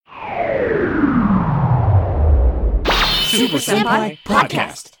Super Senpai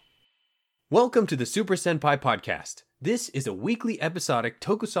Podcast. Welcome to the Super Senpai Podcast. This is a weekly episodic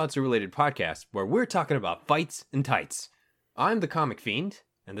tokusatsu-related podcast where we're talking about fights and tights. I'm the Comic Fiend,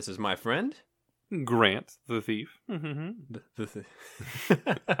 and this is my friend... Grant, the thief.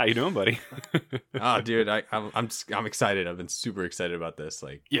 How you doing, buddy? Oh, dude, I'm excited. I've been super excited about this.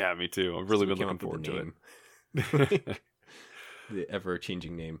 Yeah, me too. I've really been looking forward to it. The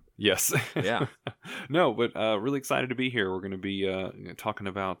ever-changing name. Yes. Yeah. No, but really excited to be here. We're going to be talking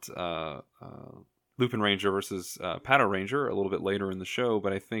about Lupin Ranger versus Pato Ranger a little bit later in the show,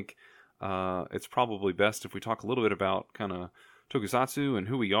 but I think it's probably best if we talk a little bit about kind of tokusatsu and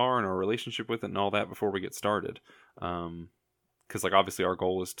who we are and our relationship with it and all that before we get started. Because obviously our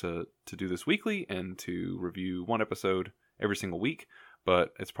goal is to do this weekly and to review one episode every single week.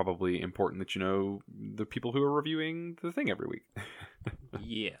 But it's probably important that you know the people who are reviewing the thing every week.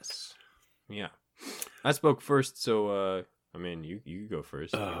 Yes. Yeah. I spoke first, so, you go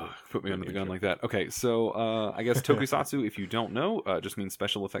first. Put me under the gun like that. Okay, so I guess tokusatsu, if you don't know, just means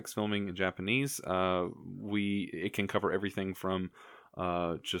special effects filming in Japanese. It can cover everything from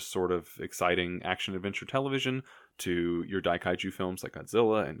just sort of exciting action-adventure television to your Daikaiju films like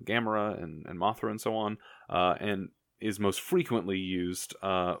Godzilla and Gamera and Mothra and so on. And is most frequently used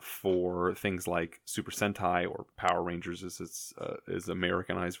for things like Super Sentai or Power Rangers, as its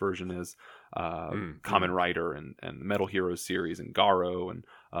Americanized version is, Kamen Rider and Metal Heroes series and Garo and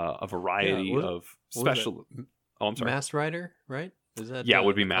a variety of special. Oh, I'm sorry. Masked Rider, right? Is that it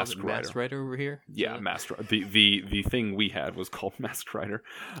would be Masked Rider. Masked Rider over here? Yeah, Masked Rider. The thing we had was called Masked Rider.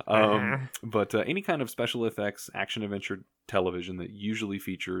 But any kind of special effects action adventure television that usually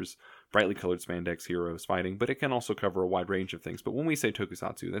features brightly colored spandex heroes fighting, but it can also cover a wide range of things. But when we say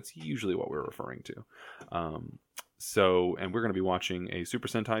tokusatsu, that's usually what we're referring to. And we're going to be watching a Super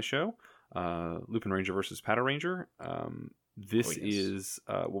Sentai show, Lupin Ranger versus Pato Ranger. This is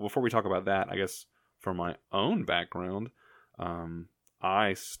before we talk about that, I guess from my own background,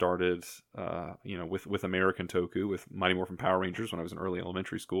 I started, with American Toku, with Mighty Morphin Power Rangers when I was in early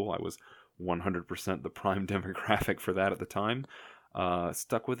elementary school. I was 100% the prime demographic for that at the time.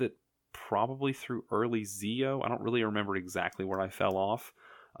 Stuck with it probably through early Zeo. I don't really remember exactly where I fell off.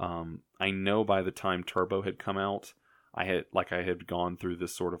 I know by the time Turbo had come out, I had gone through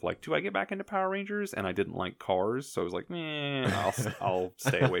this sort of do I get back into Power Rangers? And I didn't like cars, so I was like, I'll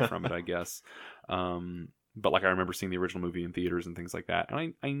stay away from it, I guess. But I remember seeing the original movie in theaters and things like that.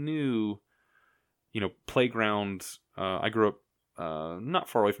 And I knew, playground, I grew up not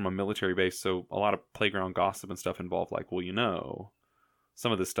far away from a military base, so a lot of playground gossip and stuff involved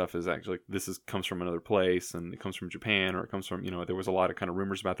some of this stuff is actually comes from another place and it comes from Japan, or it comes from, there was a lot of kind of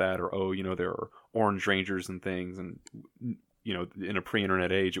rumors about that, or there are Orange Rangers and things, and in a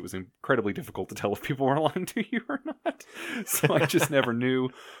pre-internet age, it was incredibly difficult to tell if people were lying to you or not. So I just never knew.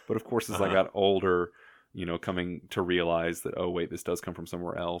 But of course, as I got older, coming to realize that, oh wait, this does come from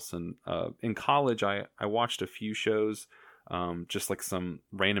somewhere else. And in college, I watched a few shows, just some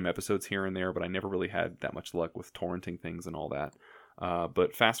random episodes here and there, but I never really had that much luck with torrenting things and all that.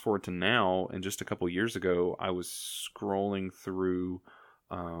 But fast forward to now, and just a couple years ago, I was scrolling through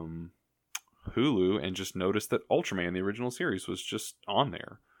Hulu and just noticed that Ultraman, the original series, was just on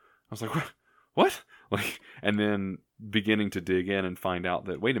there. I was like, what? And then beginning to dig in and find out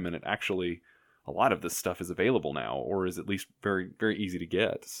that, wait a minute, actually, a lot of this stuff is available now, or is at least very, very easy to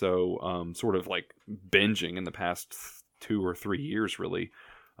get. So, sort of binging in the past 2 or 3 years, really.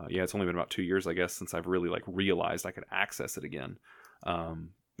 It's only been about 2 years, I guess, since I've really realized I could access it again. And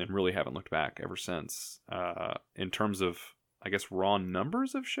really haven't looked back ever since. In terms of, I guess, raw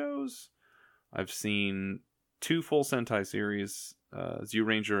numbers of shows, I've seen 2 full Sentai series, Zyu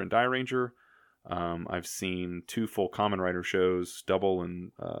Ranger and Dai Ranger. I've seen 2 full Kamen Rider shows, Double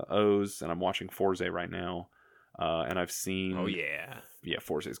and O's, and I'm watching Forze right now. And I've seen... Oh, yeah. Yeah,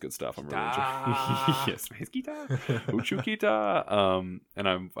 Forze is good stuff. I'm really enjoying. Yes, Space Kita, Uchu Kita.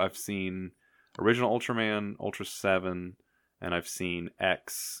 And I've seen original Ultraman, Ultra 7, and I've seen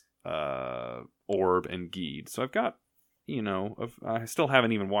X, Orb, and Geed. So I've got, I still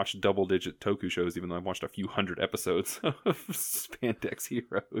haven't even watched double-digit Toku shows, even though I've watched a few hundred episodes of Spandex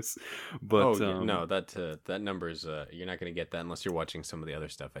Heroes. But no, that number is you're not going to get that unless you're watching some of the other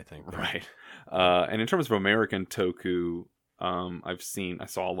stuff, I think. Right. And in terms of American Toku, I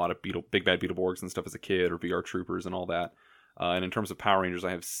saw a lot of Big Bad Beetleborgs and stuff as a kid, or VR Troopers and all that. And in terms of Power Rangers,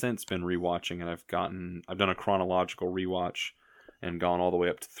 I have since been rewatching, and I've done a chronological rewatch and gone all the way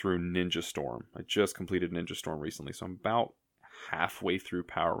up through Ninja Storm. I just completed Ninja Storm recently, so I'm about halfway through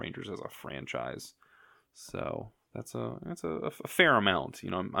Power Rangers as a franchise. So that's a fair amount.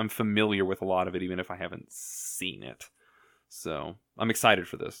 I'm familiar with a lot of it, even if I haven't seen it. So I'm excited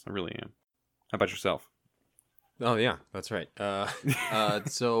for this. I really am. How about yourself? Oh yeah, that's right.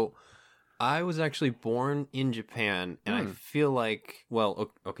 So I was actually born in Japan, and I feel like,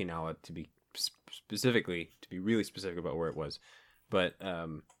 well, Okinawa to be really specific about where it was, but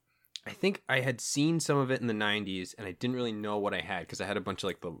I think I had seen some of it in the 90s, and I didn't really know what I had because I had a bunch of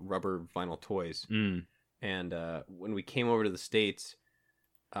like the rubber vinyl toys. And when we came over to the States,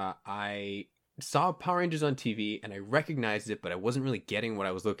 I saw Power Rangers on TV, and I recognized it, but I wasn't really getting what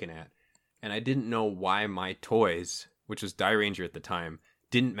I was looking at. And I didn't know why my toys, which was Die Ranger at the time,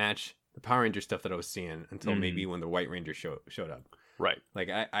 didn't match the Power Ranger stuff that I was seeing until maybe when the White Ranger showed up. Right. Like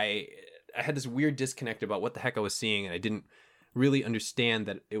I had this weird disconnect about what the heck I was seeing, and I didn't really understand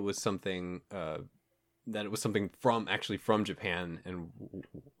that it was something from Japan, and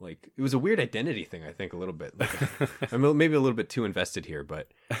like it was a weird identity thing. I think a little bit. Like, I'm maybe a little bit too invested here, but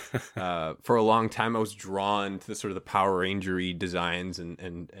for a long time I was drawn to the sort of the Power Ranger-y designs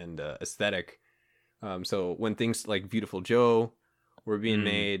and aesthetic. So when things like Beautiful Joe were being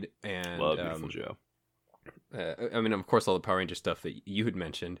made, and love Beautiful Joe. I mean, of course, all the Power Ranger stuff that you had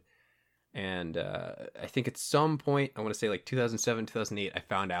mentioned. And I think at some point, I want to say like 2007, 2008, I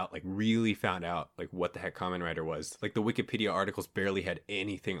really found out like what the heck Kamen Rider was. Like the Wikipedia articles barely had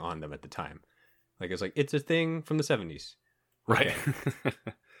anything on them at the time. Like it was like, it's a thing from the 70s. Right.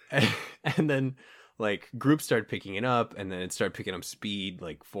 Okay. And then like groups started picking it up, and then it started picking up speed,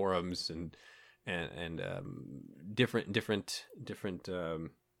 like forums and different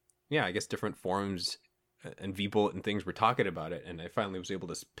I guess different forums and VBullet and things were talking about it, and I finally was able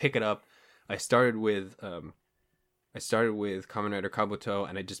to pick it up. I started with Kamen Rider Kabuto,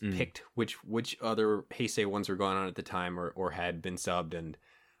 and I just picked which other Heisei ones were going on at the time or had been subbed, and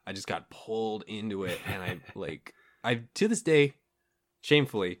I just got pulled into it. And I to this day,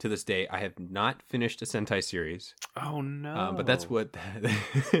 shamefully to this day, I have not finished a Sentai series. Oh no! But that's what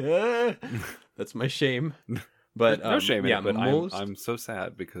that's my shame. But no shame in it. But I'm so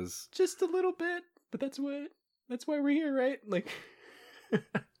sad because just a little bit. But that's why we're here, right? Like,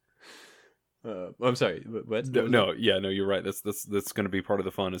 I'm sorry. What? No, you're right. That's going to be part of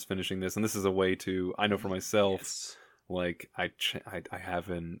the fun is finishing this, and this is a way to. I know for myself, yes. Like I have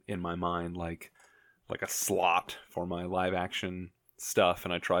in my mind like a slot for my live action stuff,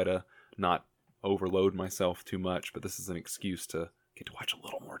 and I try to not overload myself too much. But this is an excuse to get to watch a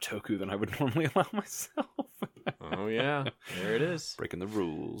little more Toku than I would normally allow myself. Oh yeah, there it is. Breaking the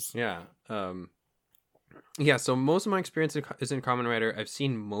rules. Yeah. Yeah, so most of my experience is in Kamen Rider. I've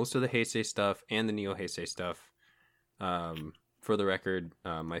seen most of the Heisei stuff and the Neo Heisei stuff. For the record,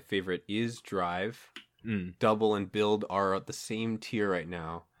 my favorite is Drive. Double and Build are at the same tier right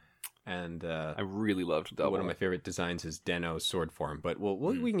now. And I really loved Double. One of my favorite designs is Deno's sword form, but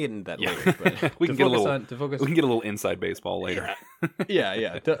we can get into that later. But we can get a little inside baseball later.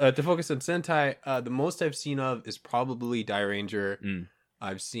 Yeah. To focus on Sentai, the most I've seen of is probably Die Ranger.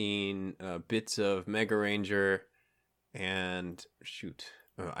 I've seen bits of Mega Ranger, and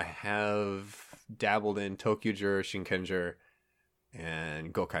I have dabbled in Tokyuger, Shinkenger,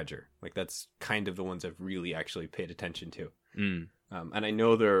 and Gokaiger. Like that's kind of the ones I've really actually paid attention to. And I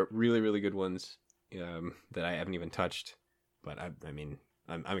know they're really, really good ones that I haven't even touched. But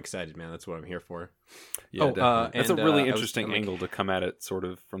I'm excited, man. That's what I'm here for. Yeah, definitely. That's a really interesting angle to come at it, sort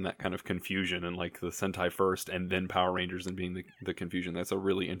of from that kind of confusion and like the Sentai first, and then Power Rangers and being the confusion. That's a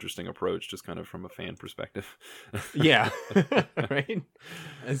really interesting approach, just kind of from a fan perspective. Yeah, right.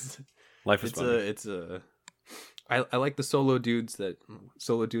 Life is fun. I like the solo dudes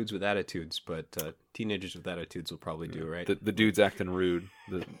with attitudes, but teenagers with attitudes will probably do, right? The dudes acting rude,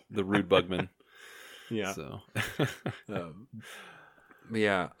 the rude bugman. Yeah. So.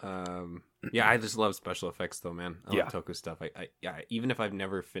 I just love special effects though, man. I love Toku stuff. I even if I've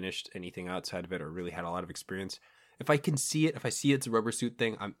never finished anything outside of it or really had a lot of experience, if I see it's a rubber suit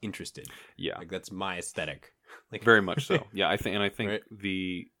thing, I'm interested. Yeah. Like that's my aesthetic. Like very much so. Yeah, I think right?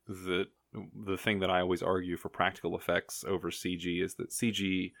 the thing that I always argue for practical effects over CG is that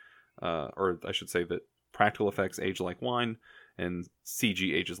CG or I should say that practical effects age like wine and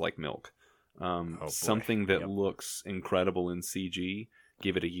CG ages like milk. Something that looks incredible in CG,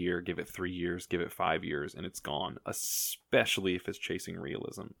 give it a year, give it 3 years, give it 5 years, and it's gone. Especially if it's chasing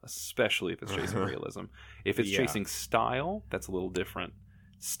realism. If it's chasing style, that's a little different.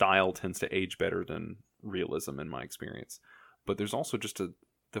 Style tends to age better than realism in my experience. But there's also just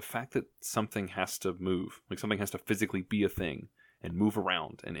the fact that something has to move, like something has to physically be a thing and move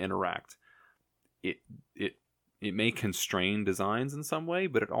around and interact. It may constrain designs in some way,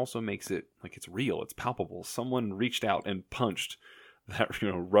 but it also makes it like it's real, it's palpable. Someone reached out and punched that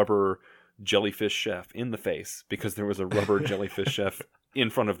rubber jellyfish chef in the face because there was a rubber jellyfish chef in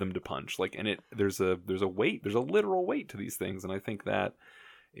front of them to punch. Like, and there's a weight, there's a literal weight to these things, and I think that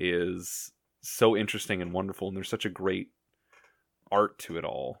is so interesting and wonderful, and there's such a great art to it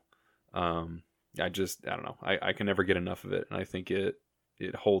all. I don't know. I can never get enough of it, and I think it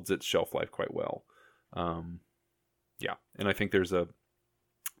holds its shelf life quite well. Yeah, and I think there's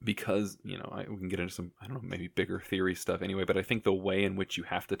because, we can get into some, I don't know, maybe bigger theory stuff anyway, but I think the way in which you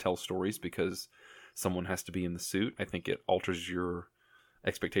have to tell stories because someone has to be in the suit, I think it alters your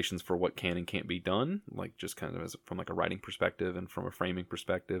expectations for what can and can't be done, like just kind of from like a writing perspective and from a framing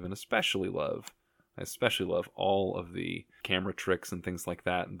perspective, and I especially love all of the camera tricks and things like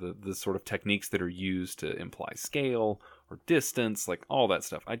that, and the sort of techniques that are used to imply scale or distance, like all that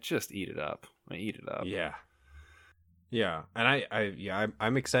stuff. I just eat it up. Yeah, and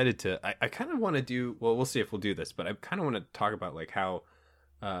I'm excited to. I kind of want to do. Well, we'll see if we'll do this, but I kind of want to talk about like how,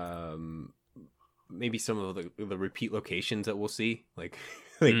 maybe some of the repeat locations that we'll see. Like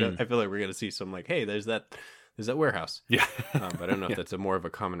I feel like we're gonna see some like, hey, there's that warehouse. Yeah, but I don't know if that's more of a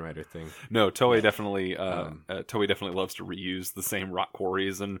Kamen Rider thing. No, Toei definitely loves to reuse the same rock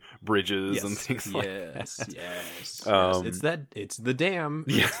quarries and bridges and things like that. Yes. It's the dam.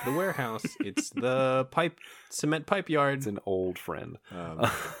 Yeah. It's the warehouse. It's the cement pipe yard. It's an old friend.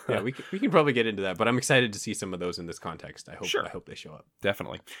 Yeah, we can probably get into that, but I'm excited to see some of those in this context. I hope they show up.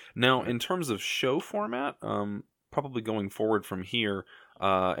 Definitely. Now, in terms of show format, probably going forward from here,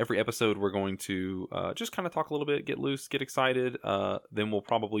 every episode we're going to just kind of talk a little bit, get loose, get excited. Then we'll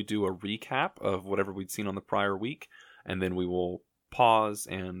probably do a recap of whatever we'd seen on the prior week, and then we will pause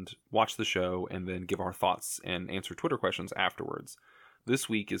and watch the show and then give our thoughts and answer Twitter questions afterwards. This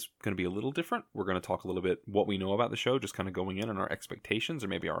week is going to be a little different. We're going to talk a little bit what we know about the show, just kind of going in and our expectations or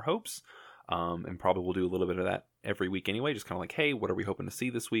maybe our hopes. And probably we'll do a little bit of that every week anyway, just kind of like, hey, what are we hoping to see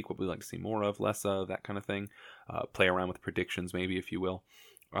this week? What would we like to see more of, less of, that kind of thing. Play around with predictions maybe, if you will.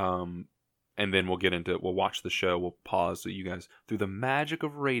 And then we'll watch the show, we'll pause, so you guys, through the magic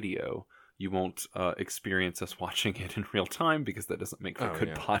of radio, you won't experience us watching it in real time because that doesn't make for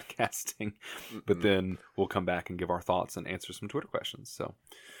good podcasting. But then we'll come back and give our thoughts and answer some Twitter questions. So,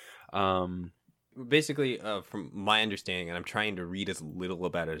 basically, from my understanding, and I'm trying to read as little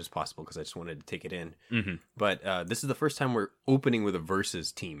about it as possible because I just wanted to take it in. Mm-hmm. But this is the first time we're opening with a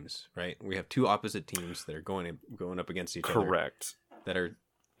versus teams, right? We have two opposite teams that are going up against each other. Correct. That are,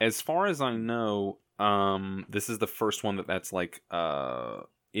 as far as I know, this is the first one that's like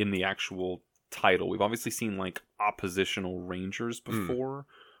in the actual title. We've obviously seen like oppositional rangers before,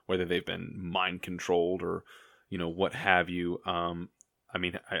 whether they've been mind controlled or what have you. I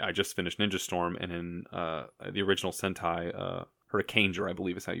mean, I just finished Ninja Storm, and in the original Sentai, Hurricaneger, I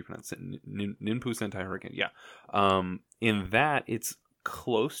believe is how you pronounce it. Ninpu Sentai Hurricane, yeah. In that, it's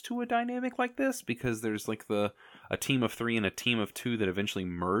close to a dynamic like this, because there's like a team of 3 and a team of 2 that eventually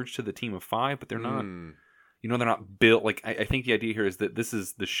merge to the team of 5, but they're not, they're not built. Like, I think the idea here is that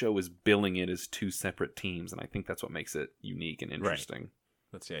the show is billing it as 2 separate teams, and I think that's what makes it unique and interesting. Right.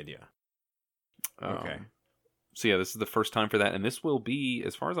 That's the idea. Okay. So yeah, this is the first time for that, and this will be,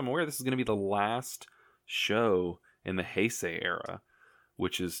 as far as I'm aware, this is going to be the last show in the Heisei era,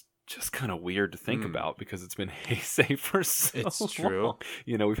 which is just kind of weird to think about because it's been Heisei for so long. It's true.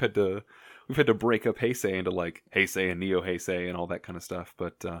 We've had to break up Heisei into like Heisei and Neo Heisei and all that kind of stuff.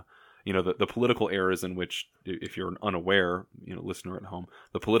 But the political eras in which, if you're unaware, listener at home,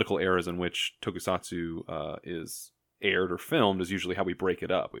 the political eras in which tokusatsu is aired or filmed is usually how we break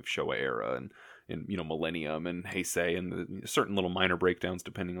it up. We have Showa era and Millennium and Heisei, and certain little minor breakdowns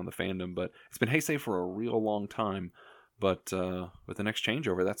depending on the fandom. But it's been Heisei for a real long time. But with the next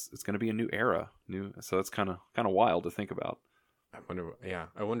changeover, it's going to be a new era. So that's kind of wild to think about. I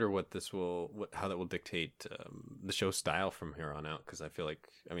wonder what how that will dictate the show style from here on out. Because I feel like,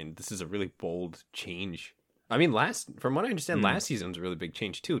 this is a really bold change. From what I understand, last season was a really big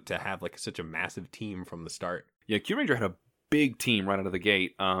change too, to have like such a massive team from the start. Yeah, Kyuranger had a big team right out of the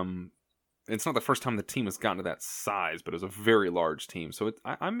gate. It's not the first time the team has gotten to that size, but it was a very large team. So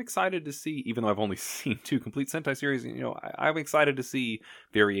I'm excited to see, even though I've only seen 2 complete Sentai series, I'm excited to see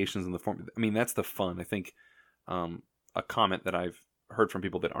variations in the form. That's the fun. I think a comment that I've heard from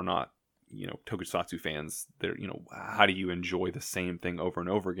people that are not, tokusatsu fans, they're, how do you enjoy the same thing over and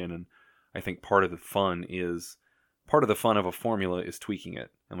over again? And I think part of the fun of a formula is tweaking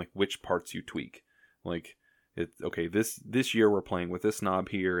it, and like which parts you tweak. Like, this year we're playing with this knob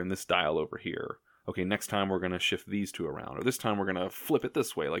here and this dial over here. Okay, next time we're going to shift these 2 around, or this time we're going to flip it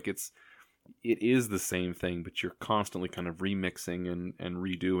this way. Like it is the same thing, but you're constantly kind of remixing and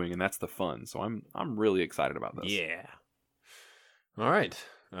redoing, and that's the fun. So I'm really excited about this. Yeah. All right.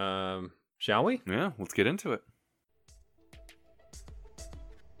 Shall we? Yeah, let's get into it.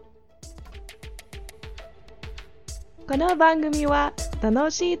 この番組は楽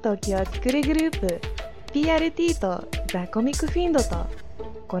しい時を作るグループ PRT とザ・コミックフィンドと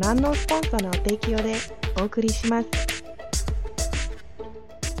ご覧のスポンサーの提供でお送りします。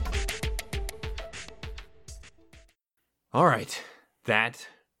All right. That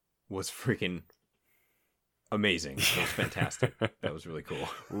was freaking amazing. That was fantastic. That was really cool.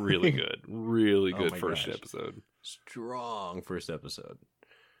 Really good. Really Oh good my first gosh. episode. Strong first episode.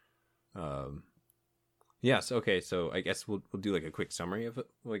 Yes, okay, so I guess we'll do like a quick summary of it,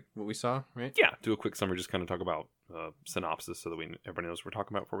 like what we saw, right? Yeah, do a quick summary, just kind of talk about synopsis so that everybody knows what we're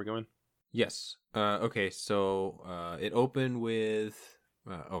talking about before we go in. Yes. Okay, so it opened with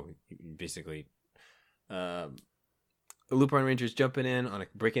basically Lupin Rangers jumping in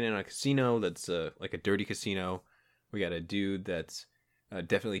breaking in on a casino that's like a dirty casino. We got a dude that's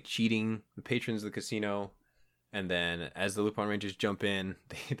definitely cheating the patrons of the casino, and then as the Lupin Rangers jump in,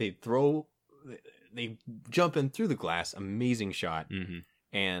 they jump in through the glass. Amazing shot. Mm-hmm.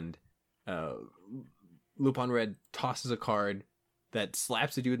 And Lupin Red tosses a card that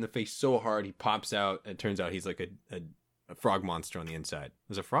slaps the dude in the face so hard he pops out. It turns out he's like a frog monster on the inside.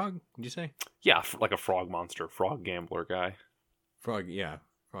 Was it a frog? Did you say? Yeah, like a frog monster, frog gambler guy. Frog, yeah.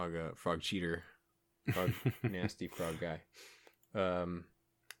 Frog cheater. Frog, nasty frog guy.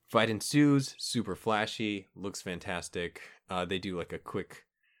 Fight ensues. Super flashy. Looks fantastic. They do like a quick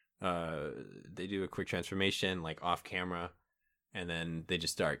transformation, like off camera, and then they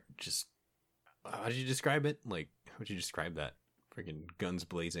just start how did you describe it? Like, how would you describe that? Freaking guns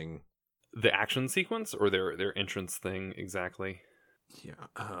blazing. The action sequence or their entrance thing exactly? Yeah,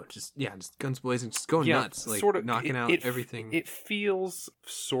 just guns blazing, just going nuts, like sort of knocking out everything. It feels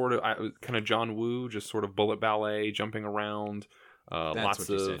sort of kind of John Woo, just sort of bullet ballet, jumping around. Lots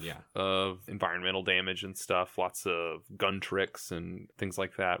of environmental damage and stuff. Lots of gun tricks and things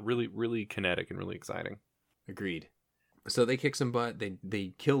like that. Really, really kinetic and really exciting. Agreed. So they kick some butt.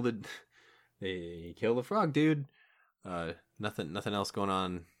 They kill the frog dude. Nothing else going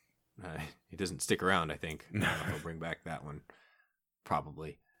on. He doesn't stick around, I think. They'll bring back that one.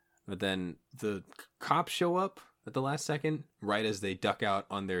 Probably. But then the cops show up at the last second, right as they duck out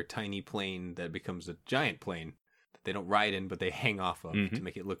on their tiny plane that becomes a giant plane that they don't ride in, but they hang off of to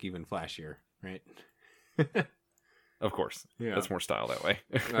make it look even flashier, right? Of course. Yeah. That's more style that way.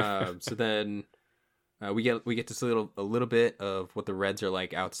 So then we get to see a little bit of what the Reds are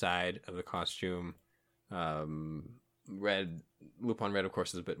like outside of the costume. Lupin Red, of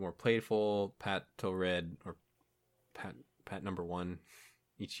course, is a bit more playful. Pato Red, or Pat number 1,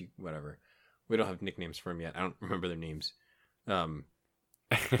 whatever. We don't have nicknames for him yet. I don't remember their names.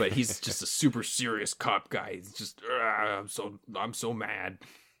 But he's just a super serious cop guy. He's just, I'm so mad.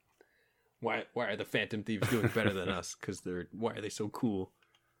 Why are the Phantom Thieves doing better than us? Why are they so cool?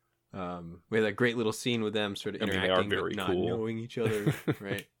 We had that great little scene with them sort of interacting, but not knowing each other,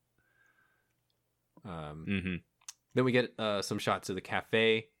 right? Then we get some shots of the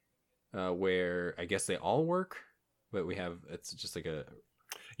cafe where I guess they all work, but it's just like a...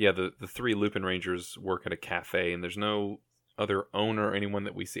 Yeah, the 3 Lupin Rangers work at a cafe, and there's no other owner or anyone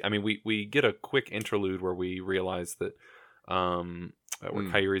that we see. I mean, we get a quick interlude where we realize that where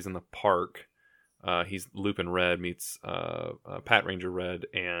Kyrie's in the park, he's Lupin Red meets Pat Ranger Red,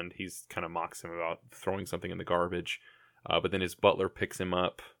 and he's kind of mocks him about throwing something in the garbage. But then his butler picks him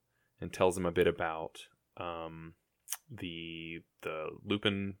up and tells him a bit about the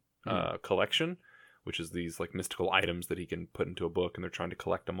Lupin collection, which is these like mystical items that he can put into a book, and they're trying to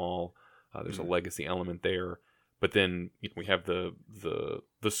collect them all. There's a legacy element there, but then we have the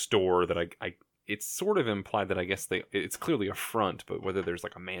store that I it's sort of implied that I guess it's clearly a front, but whether there's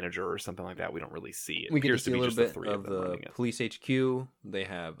like a manager or something like that, we don't really see. It we get to appears see to be a just little the bit 3 of the police HQ. They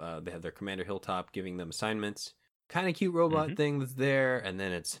have their Commander Hilltop giving them assignments. Kind of cute robot thing that's there, and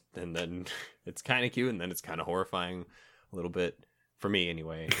then it's kind of cute, and then it's kind of horrifying a little bit for me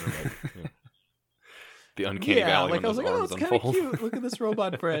anyway. The uncanny valley. Like I was like, oh, it's kind of cute. Look at this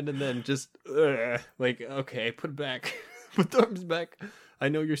robot friend, and then just like, okay, put it back, put the arms back. I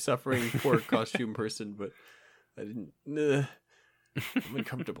know you're suffering, poor costume person, but I didn't. I'm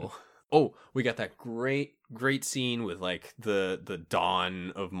uncomfortable. Oh, we got that great scene with like the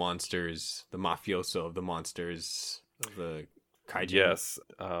dawn of monsters, the mafioso of the monsters of the kaiju. Yes,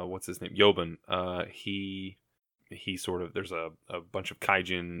 what's his name? Yobin. He sort of, there's a bunch of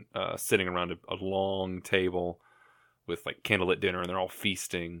kaijin sitting around a long table with like candlelit dinner, and they're all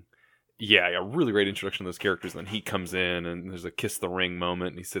feasting. Yeah, really great introduction to those characters. And then he comes in, and there's a kiss the ring moment,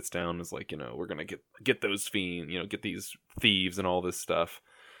 and he sits down and is like, we're gonna get those fiends, get these thieves and all this stuff.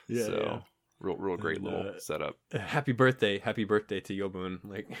 Yeah, so Real great little setup. Happy birthday to Yobun.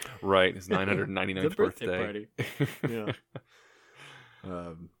 Like, right, his 999th birthday party.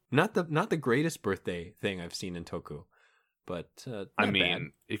 Yeah. Not the greatest birthday thing I've seen in Toku, but I not mean,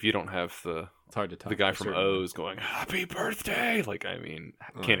 bad. if you don't have It's hard to talk. the guy from O's going "Happy birthday," like, I mean,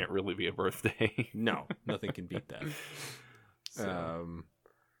 can it really be a birthday? No, nothing can beat that.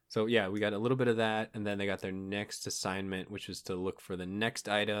 So yeah, we got a little bit of that, and then they got their next assignment, which was to look for the next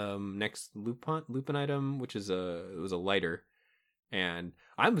Lupin item, which is it was a lighter. And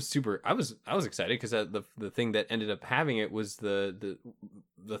I was excited because the thing that ended up having it was the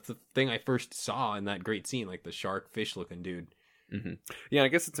thing I first saw in that great scene, like the shark fish looking dude. Mm-hmm. Yeah, I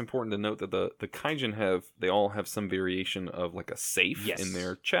guess it's important to note that the kaijin they all have some variation of like a safe in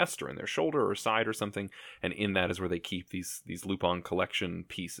their chest or in their shoulder or side or something, and in that is where they keep these Lupin collection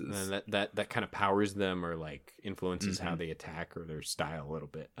pieces. And that kind of powers them or like influences how they attack or their style a little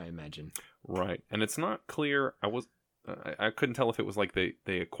bit, I imagine. Right, and it's not clear. I couldn't tell if it was like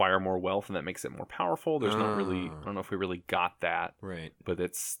they acquire more wealth and that makes it more powerful. There's not really, I don't know if we really got that. Right. But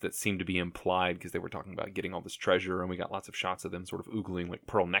that seemed to be implied because they were talking about getting all this treasure, and we got lots of shots of them sort of oogling like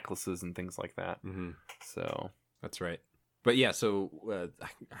pearl necklaces and things like that. Mm-hmm. So that's right. But yeah, so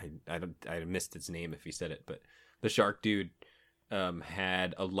I missed its name if he said it, but the shark dude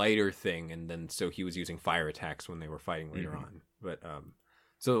had a lighter thing, and then so he was using fire attacks when they were fighting later on. But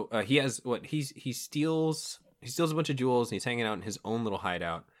so he has he steals a bunch of jewels, and he's hanging out in his own little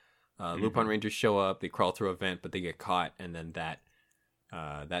hideout. Lupin Rangers show up, they crawl through a vent, but they get caught, and then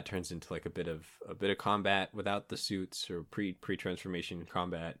that turns into like a bit of combat without the suits or pre-transformation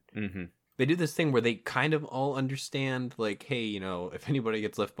combat. Mm-hmm. They do this thing where they kind of all understand, like, hey, you know, if anybody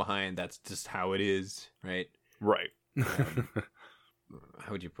gets left behind, that's just how it is, right? Right.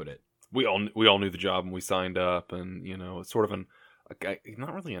 How would you put it? We all knew the job and we signed up, and you know, it's sort of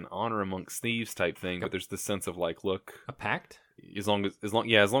not really an honor amongst thieves type thing, but there's this sense of like, look, a pact. As long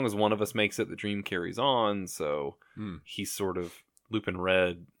as one of us makes it, the dream carries on. So he's sort of Lupin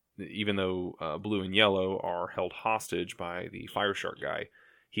Red, even though Blue and Yellow are held hostage by the Fire Shark guy.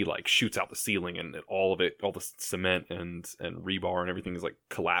 He like shoots out the ceiling, and all the cement and rebar and everything is like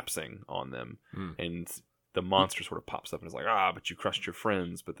collapsing on them. And the monster sort of pops up and is like, but you crushed your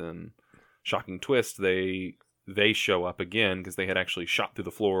friends. But then, shocking twist, they show up again because they had actually shot through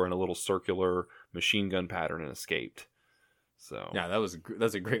the floor in a little circular machine gun pattern and escaped. So yeah,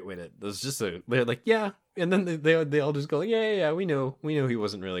 that's a great way to. That's just they're like, yeah, and then they all just go, yeah, we know he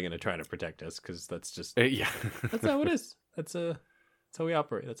wasn't really going to try to protect us because that's just that's how it is. That's how we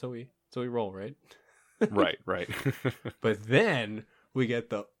operate. That's how we roll, right? right. But then we get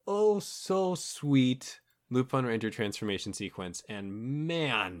the so sweet Lupin Ranger transformation sequence, and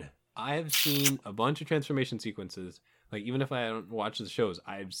man, I've seen a bunch of transformation sequences. Like, even if I don't watch the shows,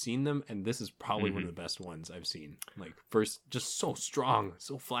 I've seen them, and this is probably one of the best ones I've seen. Like, first, just so strong,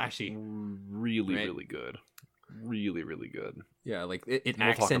 so flashy. Really, right? Really good. Really, really good. Yeah, like, it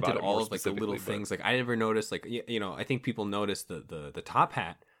accented all of, like, the little things. Like, I never noticed, like, you know, I think people noticed the top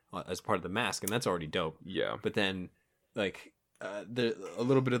hat as part of the mask, and that's already dope. Yeah. But then, like, a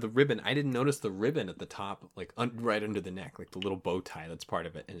little bit of the ribbon. I didn't notice the ribbon at the top, like, right under the neck, like, the little bow tie that's part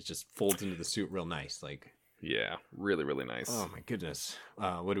of it, and it just folds into the suit real nice, like... Yeah, really, really nice. Oh my goodness.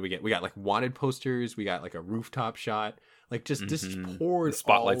 What do we get? We got like wanted posters. We got like a rooftop shot. Like just poured the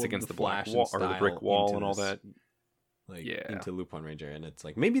spotlights all against the black wall or the brick wall and all that. Like into Lupin Ranger, and it's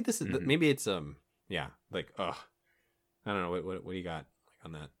like maybe this is maybe it's like I don't know what do you got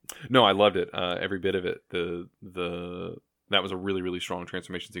on that? No, I loved it. Every bit of it. That was a really, really strong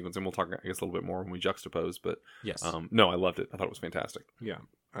transformation sequence, and we'll talk, I guess, a little bit more when we juxtapose. But yes, no, I loved it. I thought it was fantastic. Yeah.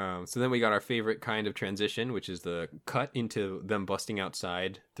 So then we got our favorite kind of transition, which is the cut into them busting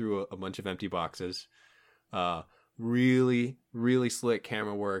outside through a bunch of empty boxes. Really, really slick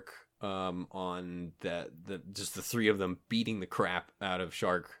camera work on just the three of them beating the crap out of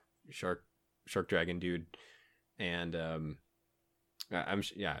Shark Dragon dude, and I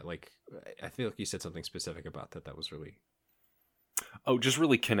feel like you said something specific about that. That was really. Oh, just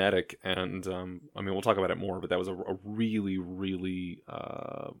really kinetic, and I mean, we'll talk about it more, but that was a really, really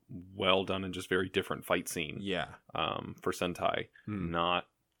well done and just very different fight scene. Yeah. For Sentai,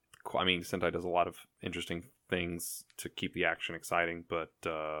 Sentai does a lot of interesting things to keep the action exciting, but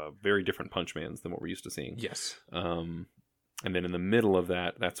very different Punchmans than what we're used to seeing. Yes. And then in the middle of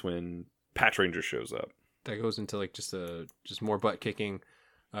that, that's when Patch Ranger shows up. That goes into like just more butt kicking.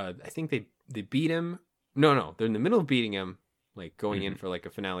 I think they beat him. No, they're in the middle of beating him. Like going in for like a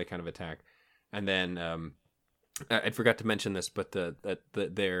finale kind of attack, and then I forgot to mention this, but the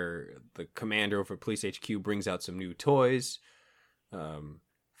commander over Police HQ brings out some new toys.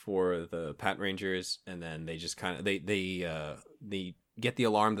 for the Pat Rangers, and then they just kind of they get the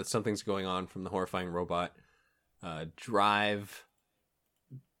alarm that something's going on from the horrifying robot. Drive,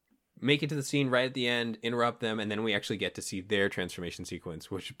 make it to the scene right at the end, interrupt them, and then we actually get to see their transformation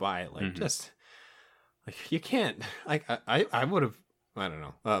sequence, which by just like you can't like I would have, I don't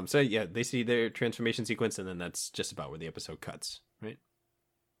know. So yeah, they see their transformation sequence, and then that's just about where the episode cuts, right?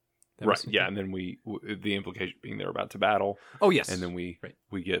 Right. Yeah, and then the implication being they're about to battle. Oh yes, and then we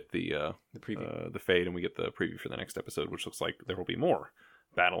get the preview, the fade, and we get the preview for the next episode, which looks like there will be more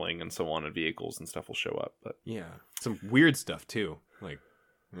battling and so on, and vehicles and stuff will show up. But yeah, some weird stuff too. Like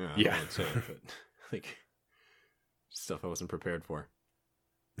I don't want to say it, but like stuff I wasn't prepared for.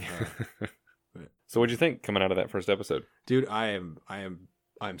 So what'd you think coming out of that first episode? Dude, I'm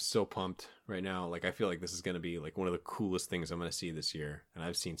so pumped right now. Like, I feel like this is going to be like one of the coolest things I'm going to see this year. And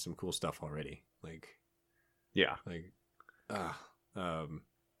I've seen some cool stuff already. Like, yeah, like,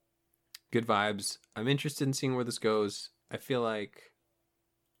 good vibes. I'm interested in seeing where this goes. I feel like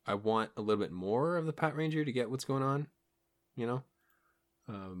I want a little bit more of the Pat Ranger to get what's going on, you know?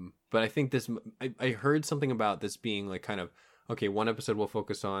 But I think I heard something about this being like kind of, okay, one episode will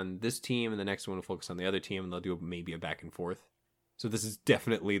focus on this team and the next one will focus on the other team, and they'll do maybe a back and forth. So this is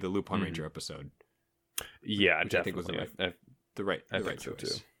definitely the Lupin Ranger episode. Yeah, which definitely. I think was the right so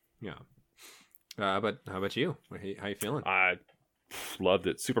choice. Too. Yeah. But how about you? How you feeling? I loved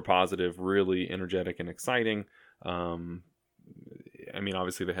it. Super positive, really energetic and exciting. I mean,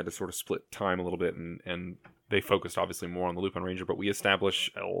 obviously they had to sort of split time a little bit, and they focused obviously more on the Lupin Ranger, but we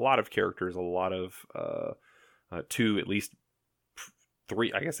establish a lot of characters, a lot of at least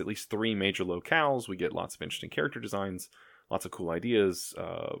three major locales. We get lots of interesting character designs. Lots of cool ideas,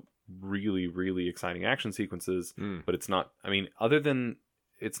 really, really exciting action sequences, but it's not, I mean, other than,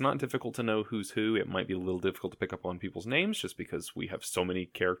 it's not difficult to know who's who. It might be a little difficult to pick up on people's names just because we have so many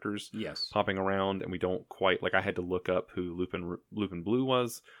characters popping around, and we don't quite, like I had to look up who Lupin Blue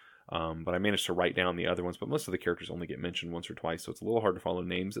was, but I managed to write down the other ones, but most of the characters only get mentioned once or twice, so it's a little hard to follow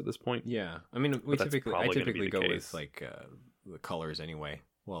names at this point. Yeah, I mean, I typically go with like the colors anyway.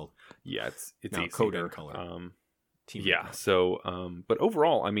 Well, yeah, it's now code and color. But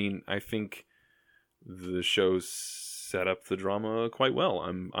overall, I mean, I think the show's set up the drama quite well.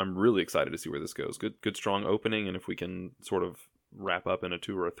 I'm really excited to see where this goes. Good strong opening, and if we can sort of wrap up in a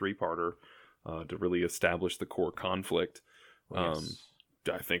 2 or a 3-parter to really establish the core conflict, I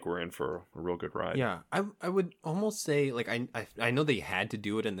think we're in for a real good ride. Yeah, I would almost say, like, I know they had to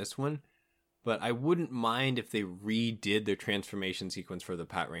do it in this one, but I wouldn't mind if they redid their transformation sequence for the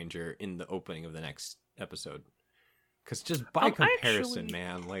Pat Ranger in the opening of the next episode. Because just by comparison,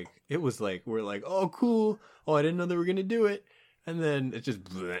 man, like, it was like, we're like, oh, cool. Oh, I didn't know they were going to do it. And then it just,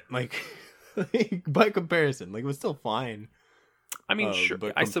 like, by comparison, like, it was still fine. I mean, sure.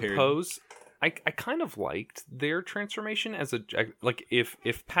 I suppose I kind of liked their transformation as like, if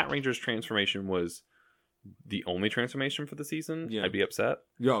Pat Ranger's transformation was the only transformation for the season, I'd be upset.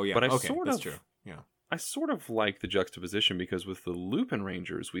 Oh, yeah. But that's true. Yeah. I sort of like the juxtaposition because with the Lupin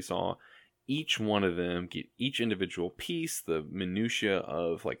Rangers, we saw each one of them get each individual piece, the minutia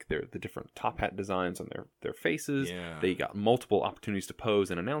of like the different top hat designs on their faces. Yeah. They got multiple opportunities to pose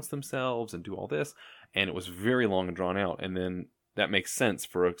and announce themselves and do all this, and it was very long and drawn out. And then that makes sense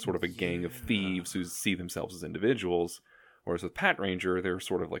for a sort of a gang of thieves who see themselves as individuals. Whereas with Pat Ranger, they're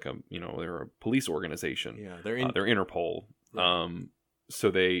sort of like they're a police organization. Yeah, they're Interpol. Right.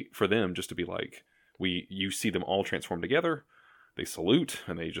 So for them just to be like, you see them all transform together. They salute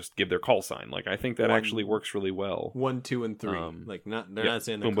and they just give their call sign. Like, I think that actually works really well. 1, 2, and 3. Like, they're not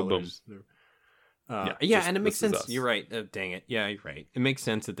saying their boom, colors. Boom, boom. And it makes sense. You're right. Dang it. Yeah, you're right. It makes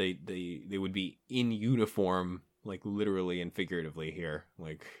sense that they would be in uniform, like literally and figuratively here,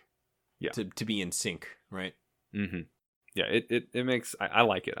 like to be in sync, right? Mm-hmm. Yeah, it makes. I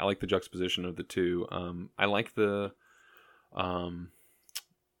like it. I like the juxtaposition of the two. I like the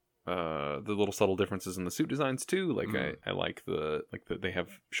little subtle differences in the suit designs too. Like I like they have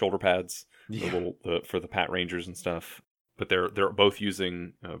shoulder pads, for the Pat Rangers and stuff. But they're both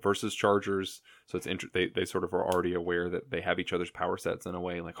using versus chargers, so it's they sort of are already aware that they have each other's power sets in a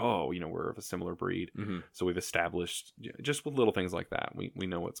way. Like, we're of a similar breed, so we've established just with little things like that. We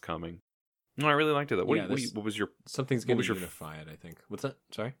know what's coming. No, I really liked it though. What was your something's going to unify it? I think. What's that?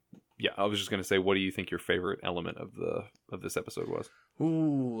 Sorry. Yeah, I was just going to say, what do you think your favorite element of this episode was?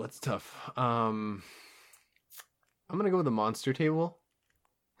 Ooh, that's tough. I'm going to go with the monster table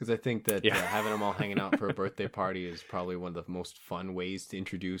because I think that having them all hanging out for a birthday party is probably one of the most fun ways to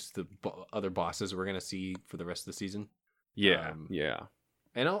introduce the other bosses we're going to see for the rest of the season. Yeah, yeah.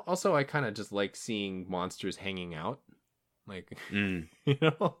 And also, I kind of just like seeing monsters hanging out. Like, Mm. you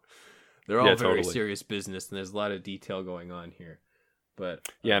know, they're all Yeah, very totally. serious business, and there's a lot of detail going on here. But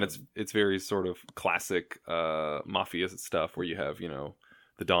Yeah, and it's very sort of classic mafia stuff where you have,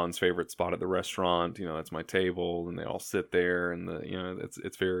 the Don's favorite spot at the restaurant, that's my table, and they all sit there, and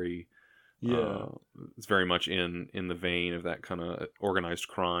it's very it's very much in the vein of that kind of organized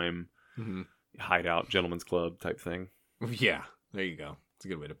crime Mhm. hideout gentleman's club type thing. Yeah, there you go. It's a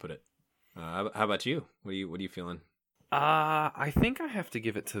good way to put it. How about you? What are you feeling? I think I have to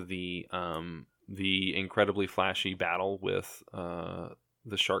give it to the incredibly flashy battle with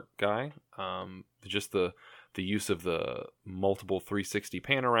the shark guy. Just the use of the multiple 360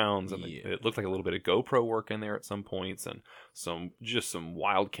 pan arounds, and it looked like a little bit of GoPro work in there at some points, and some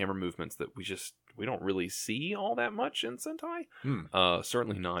wild camera movements that we don't really see all that much in Sentai.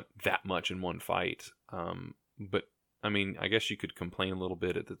 Certainly not that much in one fight. But I mean, I guess you could complain a little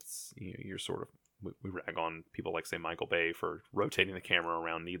bit at that's you're sort of. We rag on people like, say, Michael Bay for rotating the camera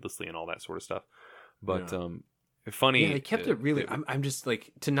around needlessly and all that sort of stuff. But funny. Yeah, they kept it really. I'm just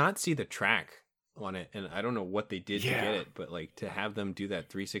like, to not see the track on it, and I don't know what they did to get it, but like to have them do that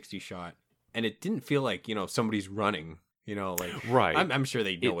 360 shot, and it didn't feel like somebody's running. Like right. I'm sure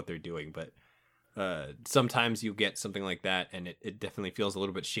they know what they're doing, but sometimes you get something like that, and it definitely feels a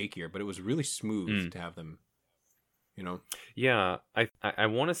little bit shakier. But it was really smooth to have them. Yeah, I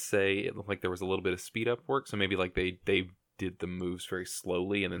want to say it looked like there was a little bit of speed up work, so maybe like they did the moves very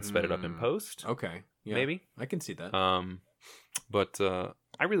slowly and then sped it up in post. Okay, yeah, maybe I can see that. But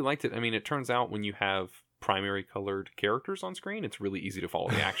I really liked it. I mean, it turns out when you have primary colored characters on screen, it's really easy to follow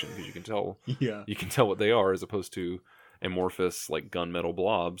the action because you can tell you can tell what they are as opposed to amorphous like gunmetal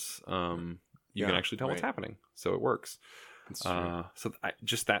blobs. You can actually tell what's happening, so it works.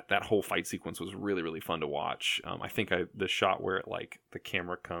 Just that whole fight sequence was really, really fun to watch. I think the shot where the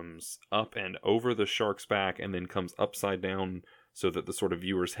camera comes up and over the shark's back and then comes upside down so that the sort of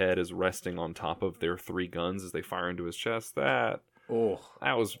viewer's head is resting on top of their 3 guns as they fire into his chest. That was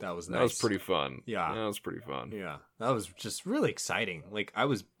nice. That was pretty fun. Yeah, that was pretty fun. Yeah, that was just really exciting. Like I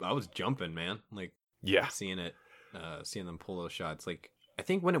was jumping, man. Like seeing them pull those shots. Like, I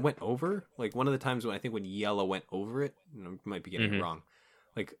think when it went over, like one of the times when Yellow went over it, I might be getting it wrong.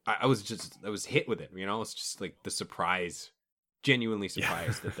 Like I was hit with it, It's just like the surprise, genuinely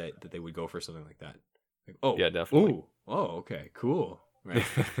surprised that they would go for something like that. Like, oh yeah, definitely. Ooh, oh, okay, cool. Right.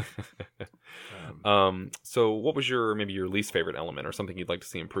 So what was your least favorite element or something you'd like to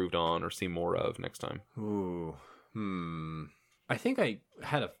see improved on or see more of next time? Ooh, I think I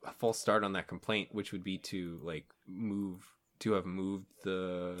had a false start on that complaint, which would be to have moved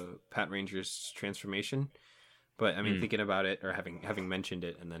the Pat Ranger's transformation. But I mean, thinking about it or having mentioned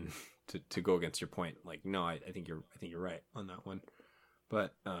it, and then to go against your point, like, no, I think you're right on that one.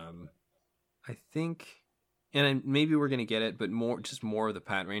 But I think, and maybe we're gonna get it, but more of the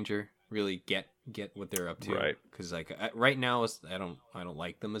Pat Ranger, really get what they're up to, right? Because like right now, I don't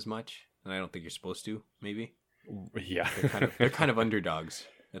like them as much, and I don't think you're supposed to. Maybe, yeah, they're kind of underdogs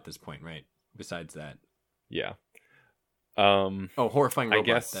at this point, right? Besides that, yeah. Horrifying robot, I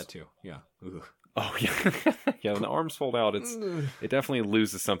guess that too. Yeah. Ugh. Oh yeah, yeah. When the arms fold out, it definitely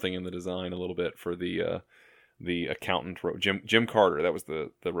loses something in the design a little bit for the accountant Jim Carter. That was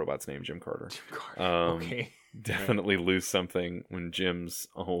the robot's name, Jim Carter. Jim Carter. Okay. Definitely lose something when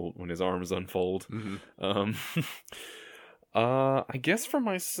when his arms unfold. Mm-hmm. I guess for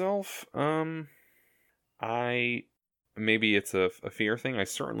myself, maybe it's a fear thing. I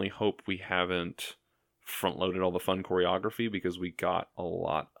certainly hope we haven't front loaded all the fun choreography, because we got a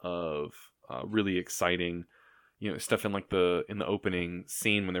lot of really exciting stuff in in the opening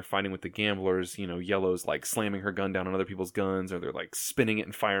scene when they're fighting with the gamblers. Yellow's like slamming her gun down on other people's guns, or they're like spinning it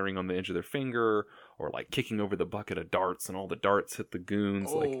and firing on the edge of their finger, or like kicking over the bucket of darts and all the darts hit the goons.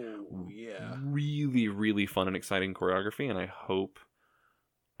 Really, really fun and exciting choreography. And I hope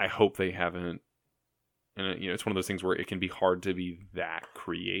they haven't. And it's one of those things where it can be hard to be that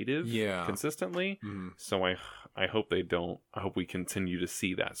creative consistently. Mm-hmm. So I hope they don't. I hope we continue to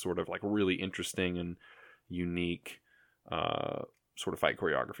see that sort of like really interesting and unique sort of fight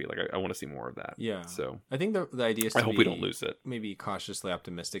choreography. Like I want to see more of that. Yeah. So I think the idea is I hope we don't lose it. Maybe cautiously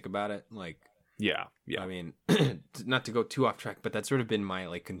optimistic about it. Like, yeah. I mean, not to go too off track, but that's sort of been my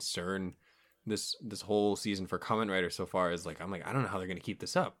like concern this whole season for Kamen Rider so far, is like, I'm like, I don't know how they're going to keep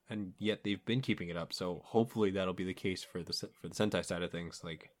this up, and yet they've been keeping it up. So hopefully that'll be the case for the Sentai side of things.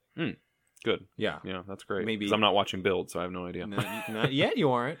 Like, good. Yeah, that's great. Maybe 'cause I'm not watching Build, so I have no idea. Not yet. You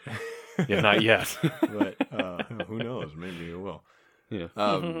aren't. Yeah, not yet. But who knows? Maybe you will. Yeah.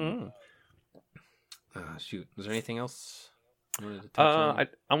 Shoot. Was there anything else Wanted to touch on?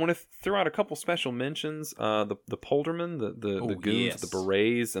 I want to throw out a couple special mentions. The Polderman, the goons, yes. the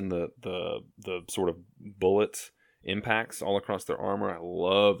berets, and the sort of bullet impacts all across their armor. I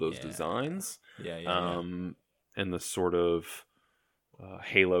love those designs. Yeah. And the sort of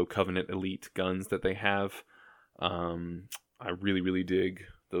Halo Covenant Elite guns that they have. I really, really dig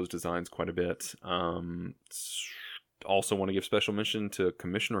those designs quite a bit. Also want to give special mention to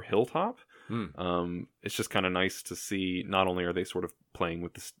Commissioner Hilltop. It's just kind of nice to see, not only are they sort of playing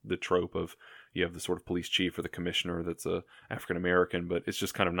with the trope of you have the sort of police chief or the commissioner that's a African American, but it's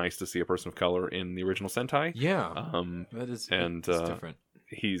just kind of nice to see a person of color in the original Sentai. Yeah. That is, and it's different.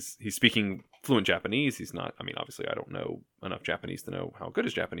 He's speaking fluent Japanese. He's not, I mean, obviously I don't know enough Japanese to know how good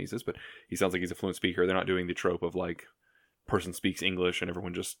his Japanese is, but he sounds like he's a fluent speaker. They're not doing the trope of like person speaks English and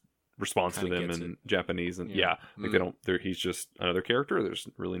everyone just responds to them in Japanese. And like they don't, he's just another character. There's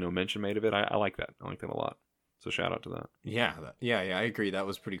really no mention made of it. I like that. I like that a lot. So shout out to that. Yeah. I agree. That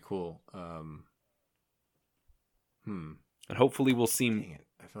was pretty cool. And hopefully we'll see. Dang it.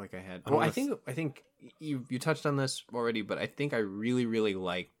 I feel like I had. Well, I think you touched on this already, but I think I really, really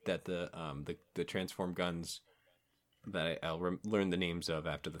like that the transform guns that I'll learn the names of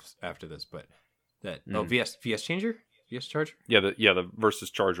after this, but that VS Changer, VS Charger. Yeah, the versus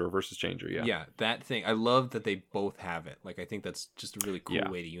Charger or versus Changer. Yeah, that thing. I love that they both have it. Like I think that's just a really cool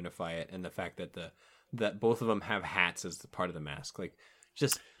way to unify it, and the fact that that both of them have hats as the part of the mask, like.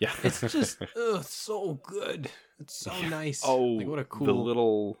 It's just so good. It's so nice. Oh, like, what a cool the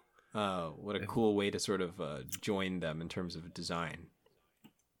little what a cool way to sort of join them in terms of design.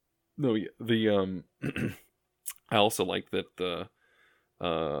 No, the I also like that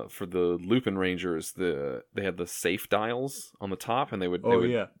for the Lupin Rangers, they had the safe dials on the top, and they would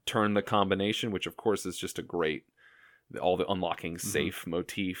turn the combination, which of course is just a great. All the unlocking safe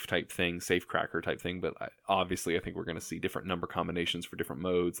motif type thing, safe cracker type thing, but obviously I think we're going to see different number combinations for different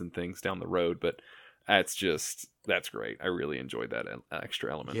modes and things down the road, but that's great. I really enjoyed that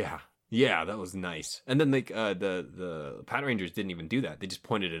extra element. Yeah, that was nice. And then like the Power Rangers didn't even do that. They just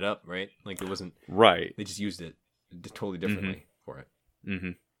pointed it up, right? Like it wasn't right. They just used it totally differently for it.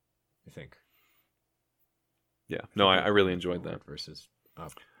 I think. Yeah. No, I really enjoyed that. Versus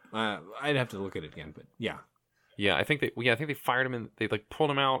up. I'd have to look at it again, but yeah. Yeah, I think they fired him in. They like pulled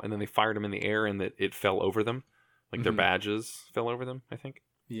him out and then they fired him in the air and that it fell over them, like their badges fell over them. I think.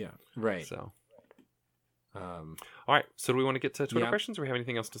 Yeah. Right. So. All right. So do we want to get to Twitter questions, or we have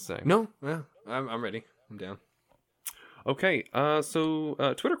anything else to say? No. Yeah. I'm ready. I'm down. Okay. So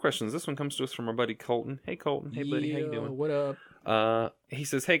Twitter questions. This one comes to us from our buddy Colton. Hey Colton. Hey buddy. How you doing? What up? He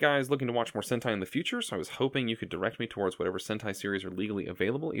says, "Hey guys, looking to watch more Sentai in the future, so I was hoping you could direct me towards whatever Sentai series are legally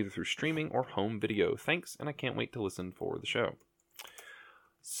available, either through streaming or home video. Thanks, and I can't wait to listen for the show."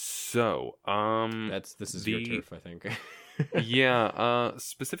 So, this is your turf, I think. Yeah,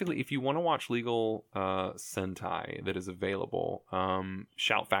 specifically, if you want to watch legal Sentai that is available,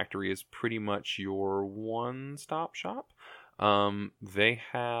 Shout Factory is pretty much your one-stop shop. They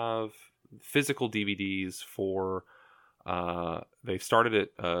have physical DVDs for. They started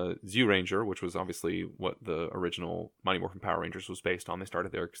at Zyuranger, which was obviously what the original Mighty Morphin Power Rangers was based on. They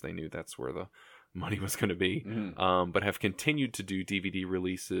started there because they knew that's where the money was going to be. But have continued to do DVD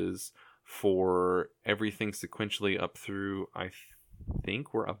releases for everything sequentially up through, I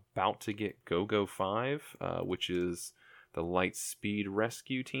think we're about to get Go-Go 5, which is the Lightspeed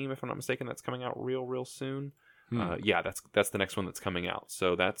Rescue Team, if I'm not mistaken. That's coming out real soon. Yeah, that's the next one that's coming out.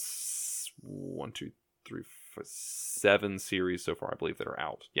 So that's 1, 2, 3, 4, 7 series so far, I believe, that are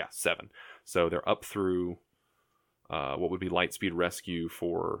out. Yeah, 7. So they're up through what would be Lightspeed Rescue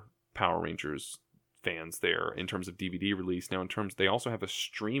for Power Rangers fans there in terms of DVD release. Now, they also have a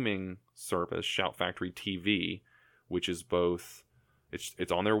streaming service, Shout Factory TV, which is both.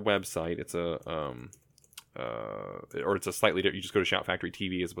 It's on their website. It's it's a slightly different. You just go to Shout Factory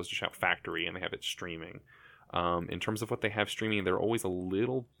TV as opposed to Shout Factory, and they have it streaming. In terms of what they have streaming, they're always a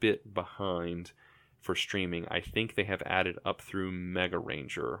little bit behind for streaming. I think they have added up through Mega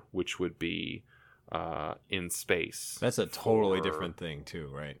Ranger, which would be in space. That's a totally different thing too,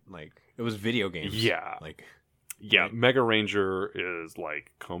 right? Like it was video games. Yeah. Like right? Mega Ranger is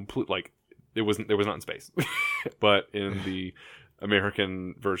like complete. Like it was not in space, but in the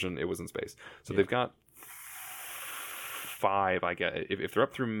American version, it was in space. So they've got 5. I guess if they're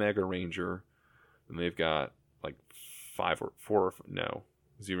up through Mega Ranger, then they've got like 5 or 4. No,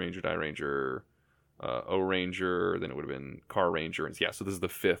 Z Ranger, Die Ranger. O Ranger, then it would have been Car Ranger, and so this is the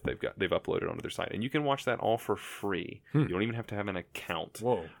 5th they've uploaded onto their site, and you can watch that all for free. You don't even have to have an account.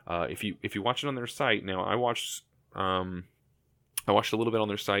 Whoa! If you watch it on their site, now I watched a little bit on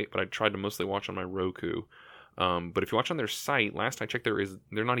their site, but I tried to mostly watch on my Roku. But if you watch on their site, last I checked, there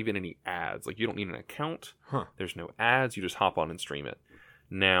are not even any ads. Like, you don't need an account. Huh. There's no ads. You just hop on and stream it.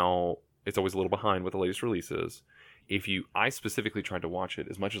 Now, it's always a little behind with the latest releases. I specifically tried to watch it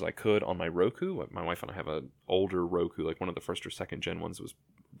as much as I could on my Roku. My wife and I have an older Roku, like one of the first or second gen ones. It was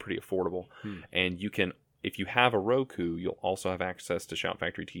pretty affordable. And you can, if you have a Roku, you'll also have access to Shout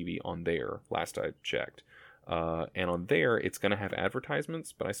Factory TV on there, last I checked. And on there, it's going to have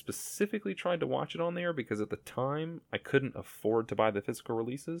advertisements, but I specifically tried to watch it on there because at the time, I couldn't afford to buy the physical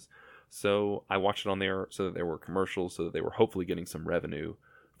releases. So I watched it on there so that there were commercials, so that they were hopefully getting some revenue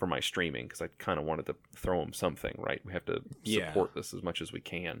for my streaming, because I kind of wanted to throw them something, right? We have to support this as much as we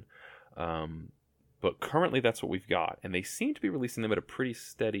can. But currently, that's what we've got. And they seem to be releasing them at a pretty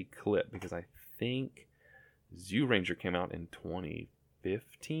steady clip, because I think Zoo Ranger came out in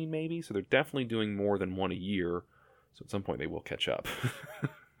 2015, maybe. So they're definitely doing more than one a year. So at some point, they will catch up.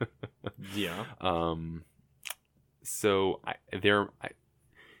 Yeah. So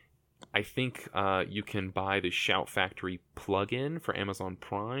I think you can buy the Shout Factory plugin for Amazon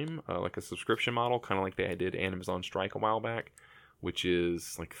Prime, like a subscription model, kind of like they did Amazon Strike a while back, which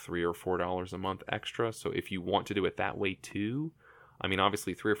is like $3 or $4 a month extra. So if you want to do it that way too, I mean,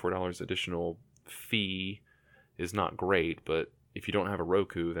 obviously $3 or $4 additional fee is not great, but if you don't have a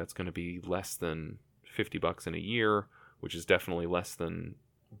Roku, that's going to be less than $50 in a year, which is definitely less than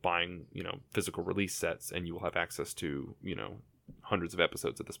buying, physical release sets, and you will have access to, hundreds of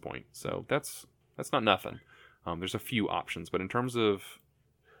episodes at this point. So that's not nothing. There's a few options, but in terms of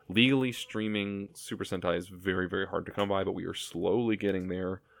legally streaming Super Sentai is very, very hard to come by, but we are slowly getting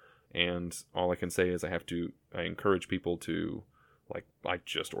there. And all I can say is I encourage people to, like, I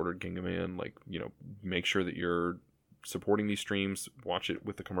just ordered Gingham Man, like, make sure that you're supporting these streams, watch it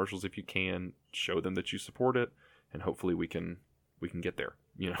with the commercials if you can, show them that you support it, and hopefully we can get there,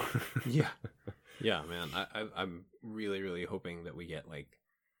 Yeah. Yeah, man. I'm really, really hoping that we get, like,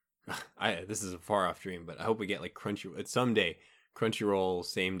 this is a far off dream, but I hope we get, like, Crunchyroll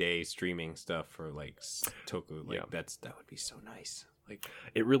same day streaming stuff for, like, Toku. Like, that would be so nice. Like,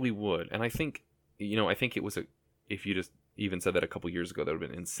 it really would. And I think it was if you just even said that a couple years ago, that would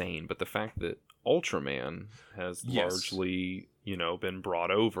have been insane. But the fact that Ultraman has largely, been brought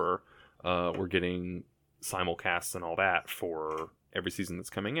over, we're getting simulcasts and all that for every season that's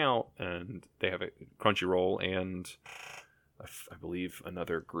coming out, and they have a Crunchyroll and I believe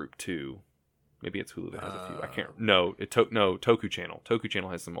another group too. Maybe it's Hulu that has a few. I can't. No, Toku Channel. Toku Channel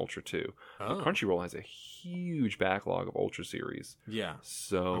has some Ultra too. But Crunchyroll has a huge backlog of Ultra series. Yeah.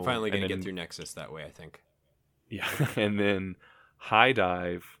 So I'm finally gonna get through Nexus that way, I think. Yeah, and then High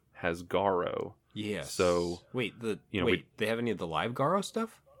Dive has Garo. Yes. So wait, they have any of the live Garo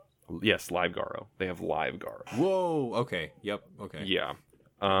stuff? Yes, live Garo. They have live Garo. Whoa. Okay. Yep. Okay. Yeah.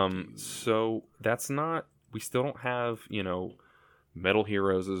 So that's not. We still don't have. Metal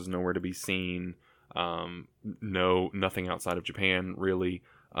Heroes is nowhere to be seen. Nothing outside of Japan really.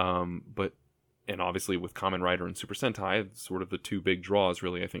 But obviously with Kamen Rider and Super Sentai, it's sort of the two big draws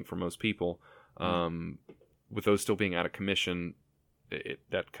really, I think, for most people. With those still being out of commission,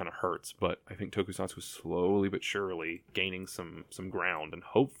 that kind of hurts. But I think Tokusatsu is slowly but surely gaining some ground, and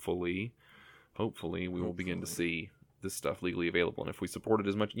hopefully we will begin to see this stuff legally available. And if we support it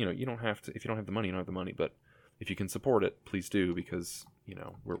as much, you don't have to. If you don't have the money, you don't have the money. But if you can support it, please do, because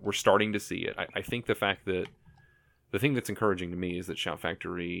we're starting to see it. I think the fact that the thing that's encouraging to me is that Shout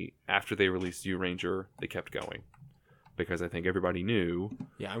Factory, after they released Zoo Ranger, they kept going. Because I think everybody knew